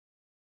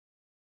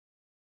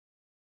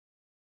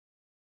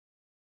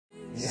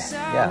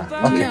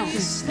Yeah. Okay.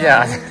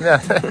 Yeah.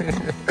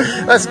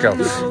 Let's go.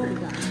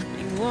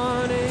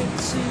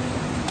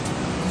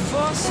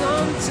 For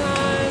some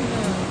time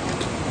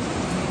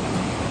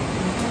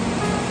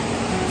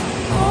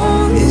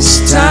all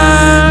this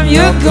time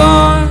you're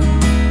gone.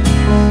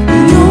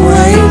 You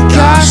ain't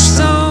got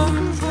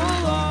some.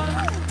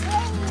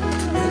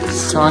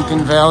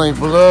 Tonkin Valley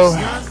below.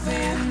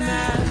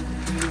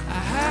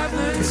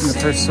 Hitting the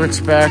first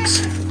switchbacks.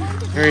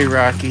 Very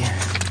rocky.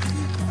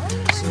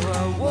 So I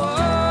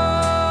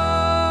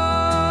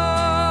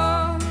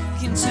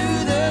walk into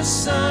the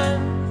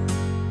sun.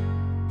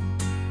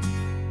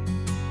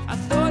 I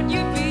thought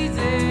you'd be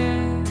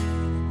there,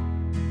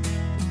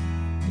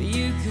 but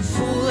you could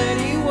fool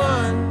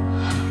anyone.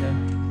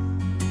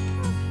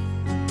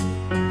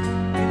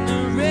 In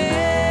the red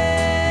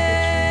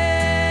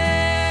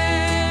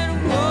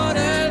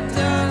water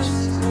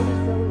dust,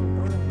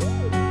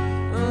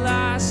 well,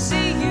 I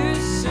see you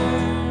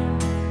soon.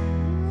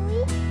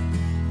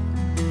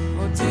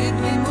 Or did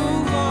we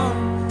move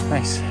on?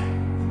 Nice.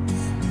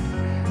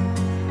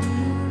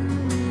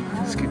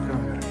 Let's keep going.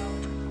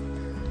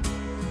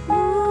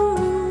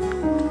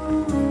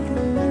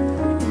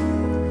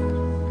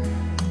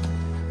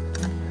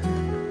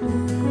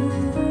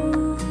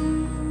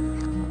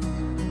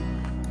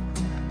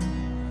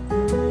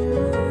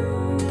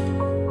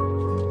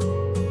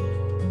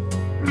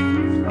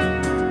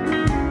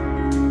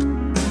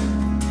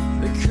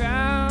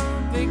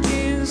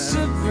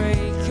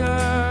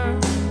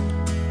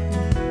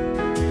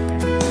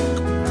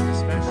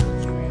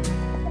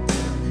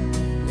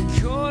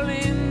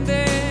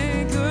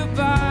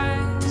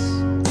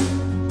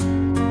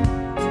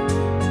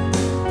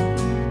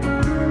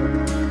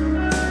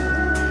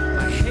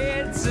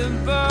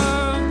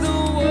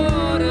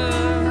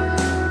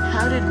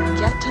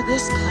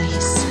 This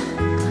place.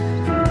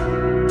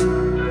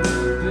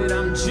 But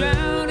I'm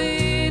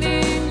drowning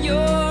in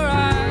your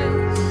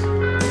eyes.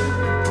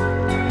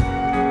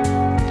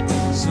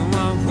 So I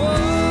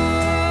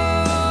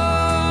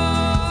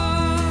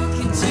walk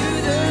into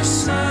the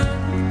sun.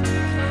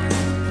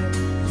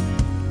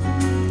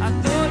 I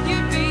thought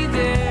you'd be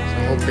there. A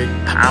whole big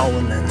pow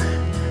and then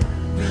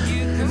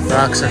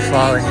rocks are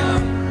falling.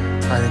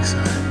 I think so.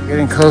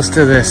 Getting close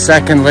to the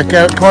second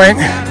lookout point.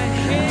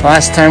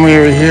 Last time we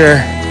were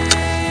here,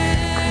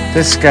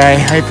 this guy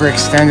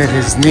hyperextended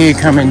his knee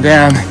coming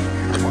down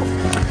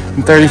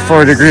in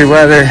 34-degree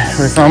weather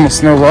with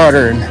almost no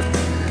water, and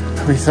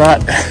we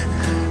thought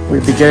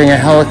we'd be getting a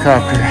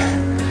helicopter.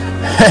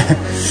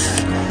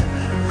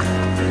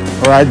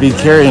 Or I'd be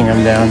carrying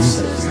him down.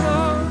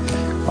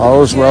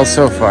 All is well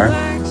so far.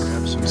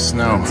 Grab some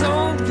snow.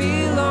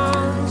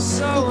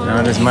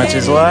 Not as much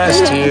as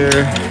last year.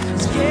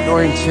 We're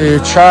going to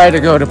try to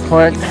go to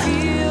point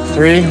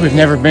 3. We've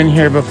never been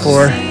here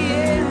before.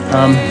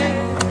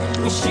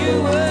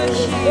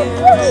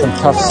 Some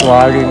tough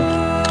slogging.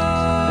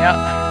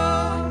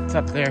 Yeah, it's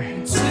up there.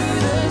 This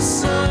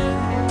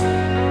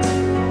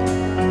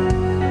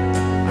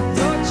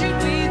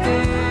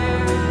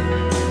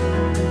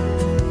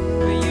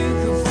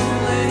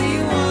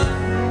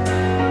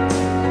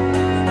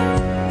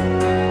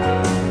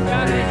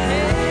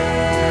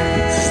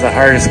is the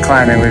hardest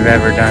climbing we've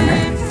ever done.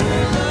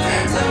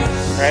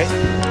 Right?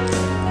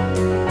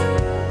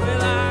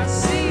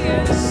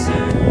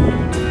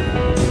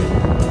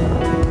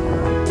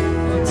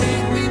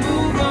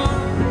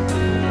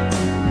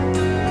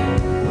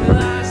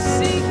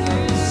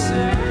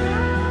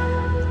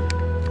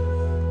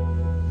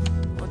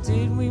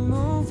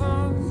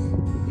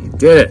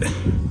 Did it.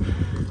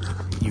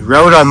 You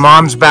rode on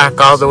Mom's back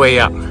all the way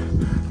up.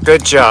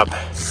 Good job.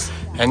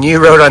 And you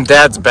rode on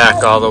Dad's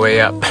back all the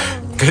way up.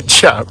 Good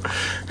job.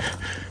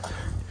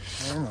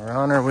 And we're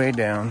on our way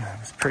down.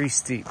 It's pretty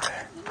steep.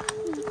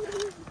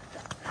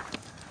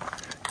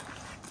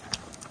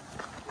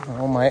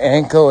 Oh, my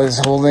ankle is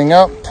holding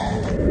up.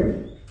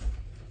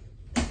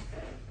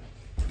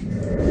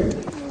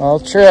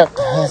 All trip.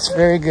 That's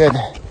very good.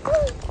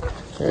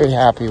 Very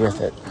happy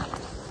with it.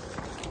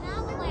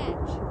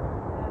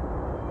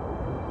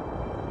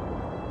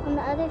 On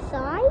the other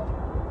side?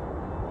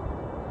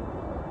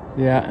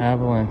 Yeah,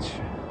 avalanche.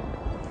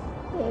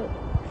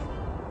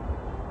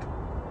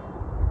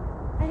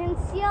 I can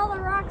see all the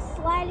rocks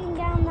sliding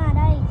down that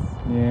ice.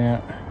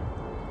 Yeah.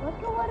 Look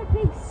at what a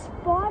big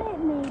spot it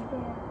made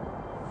there.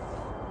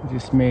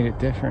 Just made it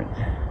different.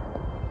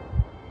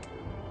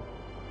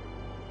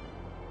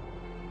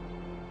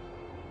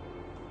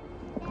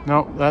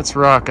 No, that's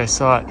rock. I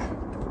saw it.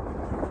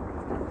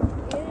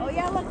 Oh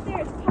yeah, look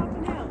there, it's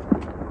popping out.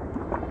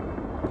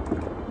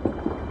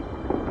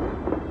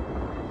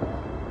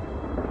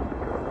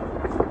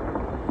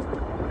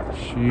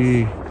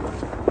 Gee.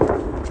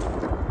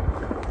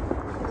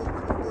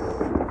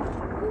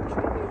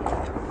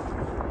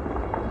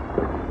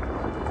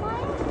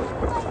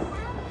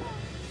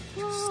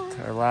 Just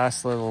our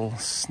last little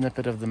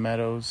snippet of the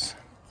meadows.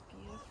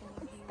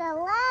 It's the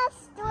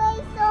last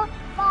way so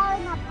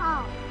falling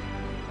apart.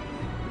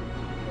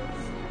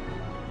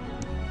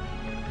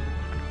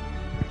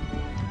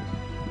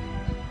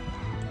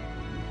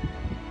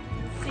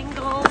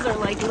 couples or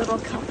like little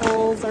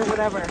couples or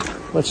whatever.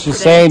 What she's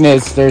saying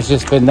is there's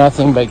just been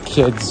nothing but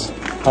kids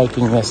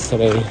hiking this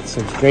today.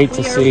 So it's great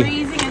to see. We are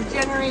raising a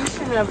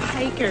generation of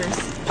hikers.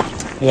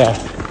 Yeah.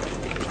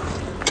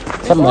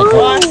 Something like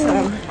that.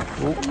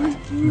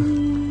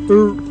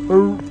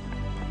 Awesome.